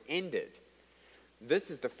 years were ended. This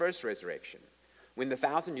is the first resurrection. When the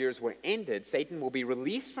 1,000 years were ended, Satan will be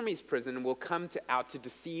released from his prison and will come out to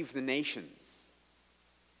deceive the nations.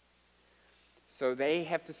 So they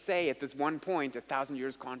have to say at this one point, 1,000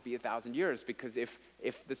 years can't be 1,000 years, because if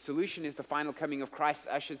the solution is the final coming of Christ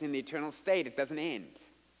ushers in the eternal state, it doesn't end.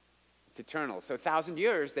 It's eternal. So 1,000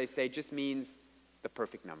 years, they say, just means the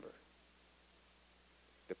perfect number.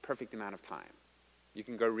 The perfect amount of time. You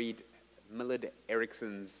can go read Millard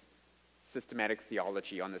Erickson's systematic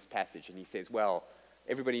theology on this passage, and he says, well,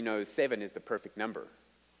 everybody knows 7 is the perfect number.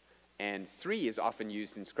 And 3 is often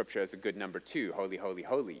used in Scripture as a good number too, holy, holy,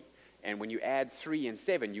 holy. And when you add 3 and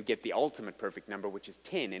 7, you get the ultimate perfect number, which is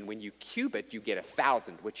 10. And when you cube it, you get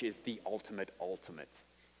 1,000, which is the ultimate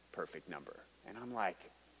perfect number. And I'm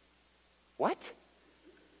like, what?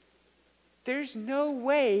 There's no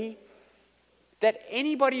way that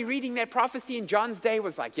anybody reading that prophecy in John's day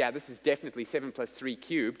was like, yeah, this is definitely 7 plus 3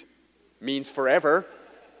 cubed, means forever.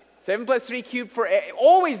 7 plus 3 cubed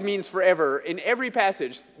always means forever in every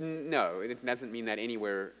passage. No, it doesn't mean that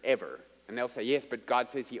anywhere ever. And they'll say, yes, but God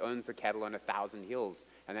says he owns the cattle on 1,000 hills,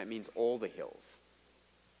 and that means all the hills.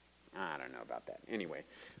 I don't know about that. Anyway,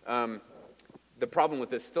 the problem with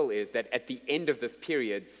this still is that at the end of this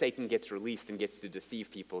period, Satan gets released and gets to deceive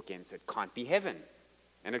people again, so it can't be heaven.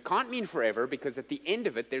 And it can't mean forever, because at the end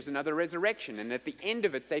of it, there's another resurrection. And at the end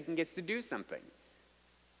of it, Satan gets to do something.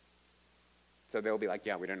 So they'll be like,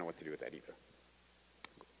 yeah, we don't know what to do with that either.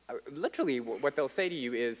 Literally, what they'll say to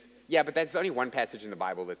you is, yeah, but that's only one passage in the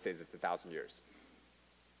Bible that says it's 1,000 years.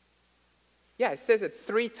 Yeah, it says it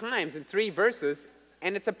 3 times in 3 verses,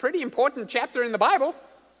 and it's a pretty important chapter in the Bible.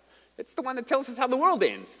 It's the one that tells us how the world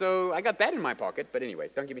ends. So I got that in my pocket. But anyway,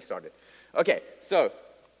 don't get me started. Okay, so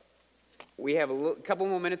we have a couple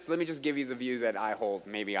more minutes. Let me just give you the view that I hold.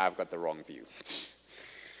 Maybe I've got the wrong view.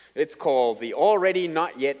 It's called the already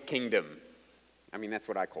not yet kingdom. I mean, that's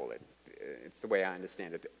what I call it. It's the way I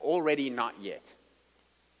understand it. Already not yet.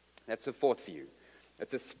 That's the 4th view.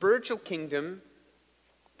 It's a spiritual kingdom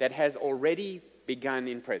that has already begun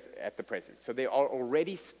at the present. So there are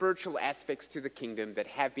already spiritual aspects to the kingdom that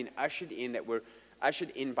have been ushered in, that were ushered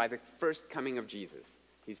in by the first coming of Jesus.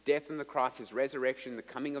 His death on the cross, his resurrection, the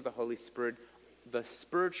coming of the Holy Spirit. There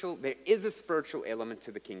is a spiritual element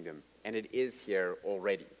to the kingdom, and it is here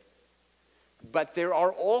already. But there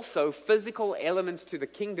are also physical elements to the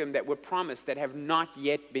kingdom that were promised that have not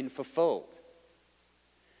yet been fulfilled.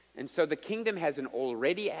 And so the kingdom has an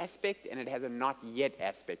already aspect and it has a not yet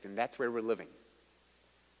aspect, and that's where we're living.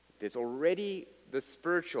 There's already the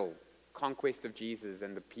spiritual conquest of Jesus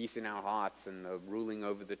and the peace in our hearts and the ruling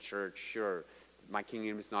over the church. Sure, my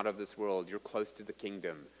kingdom is not of this world. You're close to the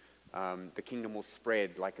kingdom. The kingdom will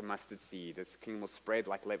spread like a mustard seed. This kingdom will spread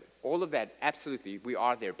like leaven. All of that, absolutely, we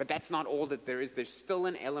are there. But that's not all that there is. There's still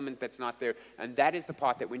an element that's not there. And that is the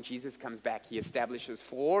part that when Jesus comes back, he establishes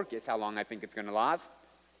for, guess how long I think it's going to last?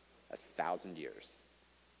 1,000 years.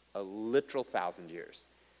 A literal 1,000 years.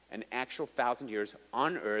 An actual 1,000 years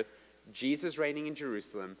on earth, Jesus reigning in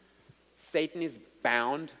Jerusalem. Satan is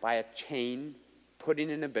bound by a chain, put in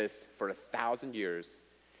an abyss for 1,000 years.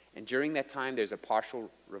 And during that time, there's a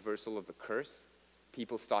partial reversal of the curse.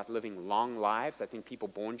 People start living long lives. I think people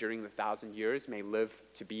born during the 1,000 years may live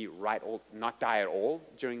to be not die at all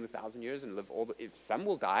during the 1,000 years and live if some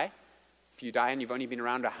will die. If you die and you've only been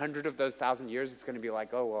around 100 of those 1,000 years, it's going to be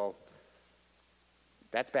like, oh, well,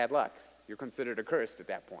 that's bad luck. You're considered accursed at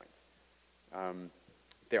that point.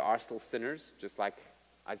 There are still sinners, just like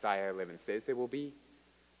Isaiah 11 says there will be.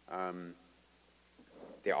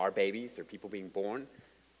 There are babies, there are people being born,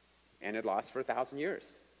 and it lasts for 1,000 years.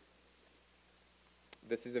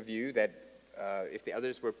 This is a view that if the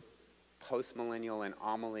others were post-millennial and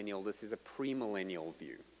amillennial, this is a premillennial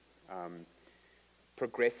view.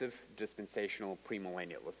 Progressive dispensational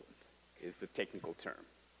premillennialism is the technical term.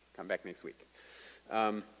 Come back next week.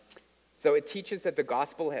 So it teaches that the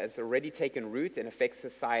gospel has already taken root and affects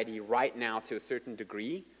society right now to a certain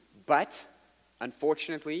degree, but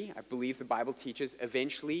unfortunately, I believe the Bible teaches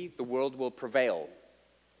eventually the world will prevail.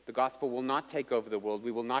 The gospel will not take over the world.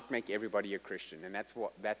 We will not make everybody a Christian, and that's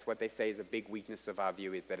what they say is a big weakness of our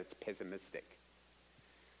view, is that it's pessimistic.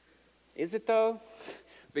 Is it though?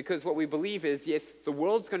 Because what we believe is, yes, the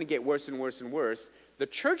world's going to get worse and worse and worse. The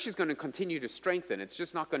church is going to continue to strengthen. It's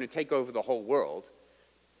just not going to take over the whole world.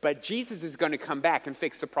 But Jesus is going to come back and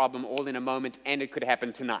fix the problem all in a moment, and it could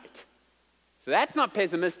happen tonight. So that's not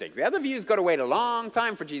pessimistic. The other view's got to wait a long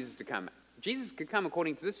time for Jesus to come. Jesus could come,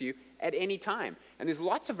 according to this view, at any time. And there's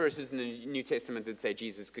lots of verses in the New Testament that say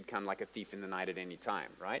Jesus could come like a thief in the night at any time,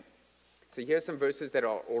 right? So here are some verses that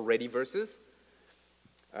are already verses.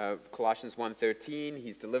 Colossians 1:13,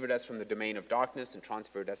 he's delivered us from the domain of darkness and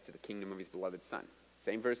transferred us to the kingdom of his beloved Son.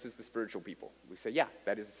 Same verse as the spiritual people. We say, yeah,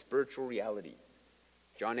 that is a spiritual reality.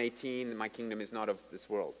 John 18, my kingdom is not of this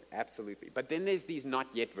world. Absolutely. But then there's these not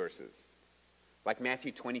yet verses, like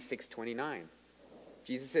Matthew 26:29.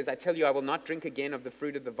 Jesus says, I tell you, I will not drink again of the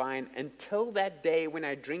fruit of the vine until that day when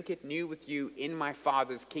I drink it new with you in my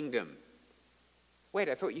Father's kingdom. Wait,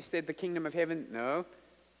 I thought you said the kingdom of heaven? No.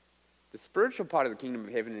 The spiritual part of the kingdom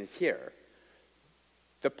of heaven is here.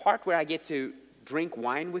 The part where I get to drink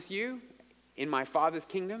wine with you in my Father's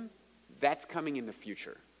kingdom, that's coming in the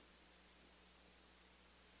future.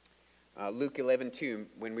 Luke 11:2,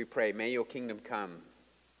 when we pray, may your kingdom come.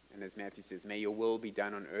 And as Matthew says, may your will be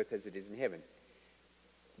done on earth as it is in heaven.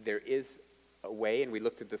 There is a way, and we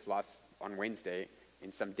looked at this on Wednesday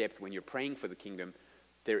in some depth, when you're praying for the kingdom,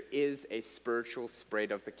 There is a spiritual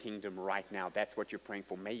spread of the kingdom right now. That's what you're praying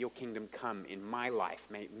for. May your kingdom come in my life.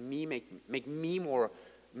 Make me more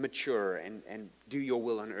mature and do your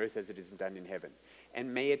will on earth as it is done in heaven.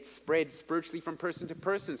 And may it spread spiritually from person to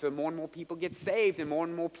person so more and more people get saved and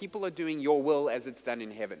more people are doing your will as it's done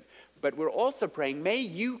in heaven. But we're also praying, may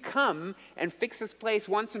you come and fix this place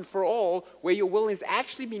once and for all where your will is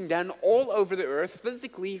actually being done all over the earth,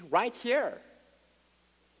 physically, right here.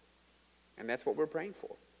 And that's what we're praying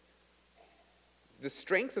for. The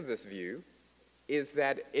strength of this view is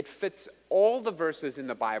that it fits all the verses in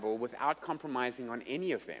the Bible without compromising on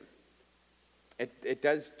any of them. It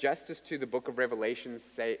does justice to the book of Revelation,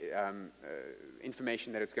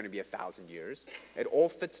 information that it's going to be 1,000 years. It all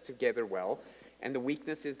fits together well. And the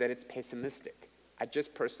weakness is that it's pessimistic. I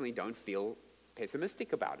just personally don't feel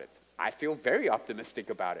pessimistic about it. I feel very optimistic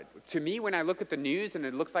about it. To me, when I look at the news and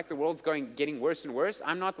it looks like the world's getting worse and worse,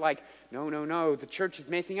 I'm not like, no, the church is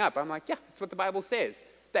messing up. I'm like, yeah, that's what the Bible says.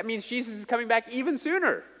 That means Jesus is coming back even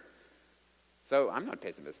sooner. So I'm not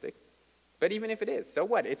pessimistic. But even if it is, so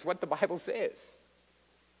what? It's what the Bible says.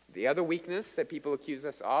 The other weakness that people accuse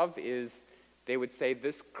us of is they would say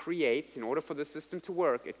this creates, in order for the system to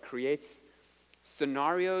work, it creates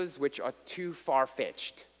scenarios which are too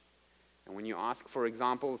far-fetched. And when you ask for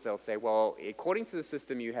examples, they'll say, well, according to the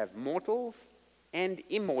system, you have mortals and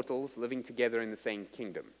immortals living together in the same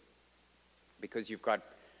kingdom. Because you've got,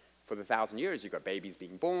 for the 1,000 years, you've got babies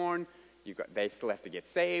being born, they still have to get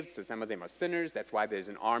saved, so some of them are sinners. That's why there's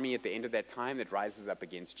an army at the end of that time that rises up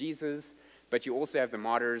against Jesus. But you also have the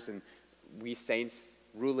martyrs and we saints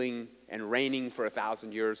ruling and reigning for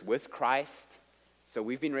 1,000 years with Christ. So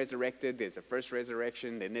we've been resurrected, there's a first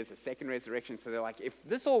resurrection, then there's a second resurrection. So they're like, if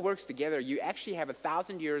this all works together, you actually have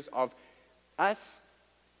 1,000 years of us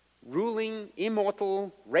ruling,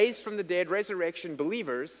 immortal, raised from the dead, resurrection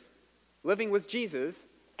believers, living with Jesus,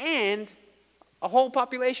 and a whole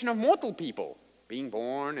population of mortal people being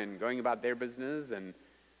born and going about their business, and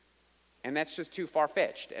that's just too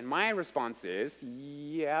far-fetched. And my response is,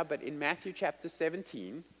 yeah, but in Matthew chapter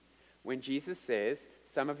 17, when Jesus says,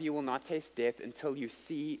 some of you will not taste death until you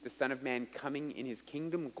see the Son of Man coming in his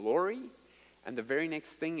kingdom glory. And the very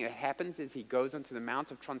next thing that happens is he goes onto the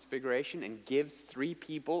Mount of Transfiguration and gives 3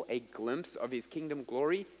 people a glimpse of his kingdom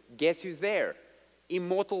glory. Guess who's there?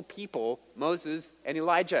 Immortal people, Moses and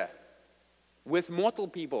Elijah. With mortal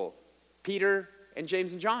people, Peter and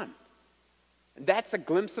James and John. That's a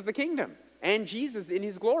glimpse of the kingdom. And Jesus in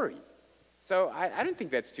his glory. So I don't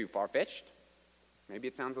think that's too far-fetched. Maybe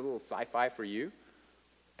it sounds a little sci-fi for you.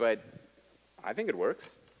 But I think it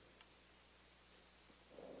works.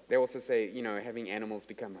 They also say, having animals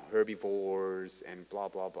become herbivores and blah,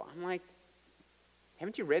 blah, blah. I'm like,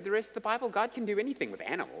 haven't you read the rest of the Bible? God can do anything with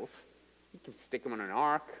animals. He can stick them on an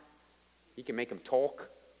ark. He can make them talk.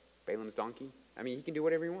 Balaam's donkey. I mean, he can do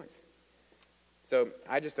whatever he wants. So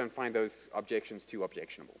I just don't find those objections too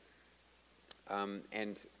objectionable.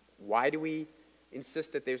 And why do we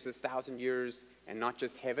insist that there's this 1,000 years and not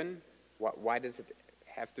just heaven? Why does it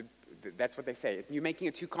have to, that's what they say. You're making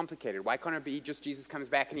it too complicated. Why can't it be just Jesus comes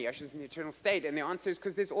back and he ushers in the eternal state? And the answer is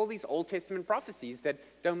because there's all these Old Testament prophecies that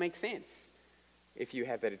don't make sense if you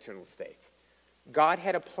have that eternal state. God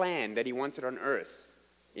had a plan that he wanted on earth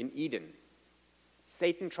in Eden.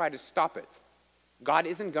 Satan tried to stop it. God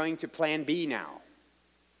isn't going to plan B now.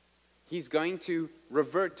 He's going to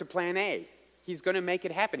revert to plan A. He's going to make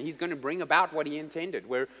it happen. He's going to bring about what he intended,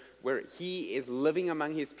 where he is living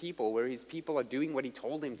among his people, where his people are doing what he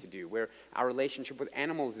told them to do, where our relationship with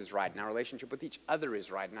animals is right, and our relationship with each other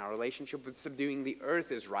is right, and our relationship with subduing the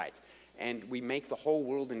earth is right. And we make the whole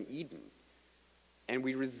world an Eden. And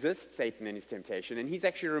we resist Satan and his temptation, and he's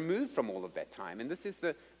actually removed from all of that time. And this is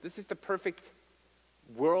the perfect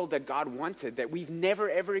world that God wanted that we've never,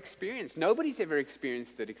 ever experienced. Nobody's ever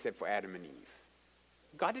experienced it except for Adam and Eve.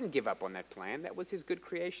 God didn't give up on that plan. That was his good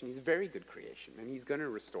creation. His very good creation, and he's going to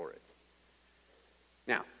restore it.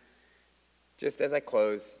 Now, just as I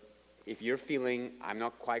close, if you're feeling I'm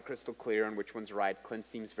not quite crystal clear on which one's right, Clint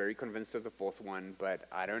seems very convinced of the fourth one, but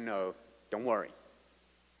I don't know, don't worry.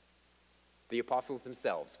 The apostles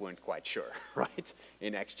themselves weren't quite sure, right?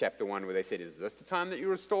 In Acts chapter 1, where they said, is this the time that you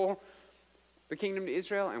restore the kingdom to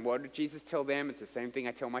Israel? And what did Jesus tell them? It's the same thing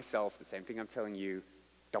I tell myself, the same thing I'm telling you.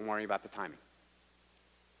 Don't worry about the timing.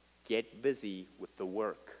 Get busy with the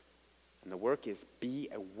work. And the work is be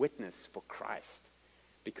a witness for Christ.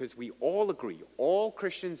 Because we all agree, all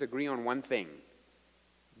Christians agree on one thing.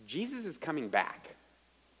 Jesus is coming back.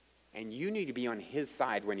 And you need to be on his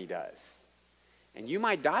side when he does. And you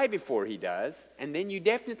might die before he does, and then you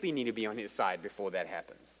definitely need to be on his side before that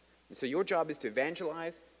happens. And so your job is to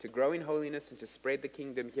evangelize, to grow in holiness, and to spread the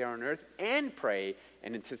kingdom here on earth, and pray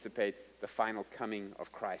and anticipate the final coming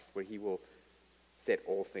of Christ, where he will set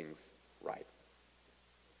all things right.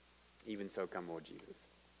 Even so, come Lord Jesus.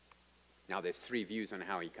 Now there's 3 views on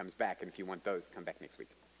how he comes back, and if you want those, come back next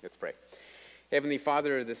week. Let's pray. Heavenly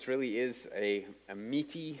Father, this really is a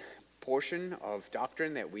meaty portion of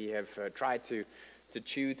doctrine that we have tried to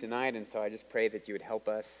chew tonight, and so I just pray that you would help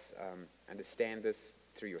us understand this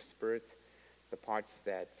through your Spirit, the parts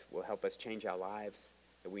that will help us change our lives,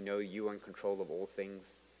 that we know you are in control of all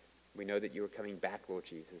things. We know that you are coming back, Lord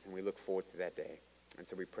Jesus, and we look forward to that day. And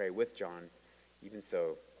so we pray with John, even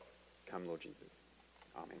so, come Lord Jesus.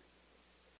 Amen.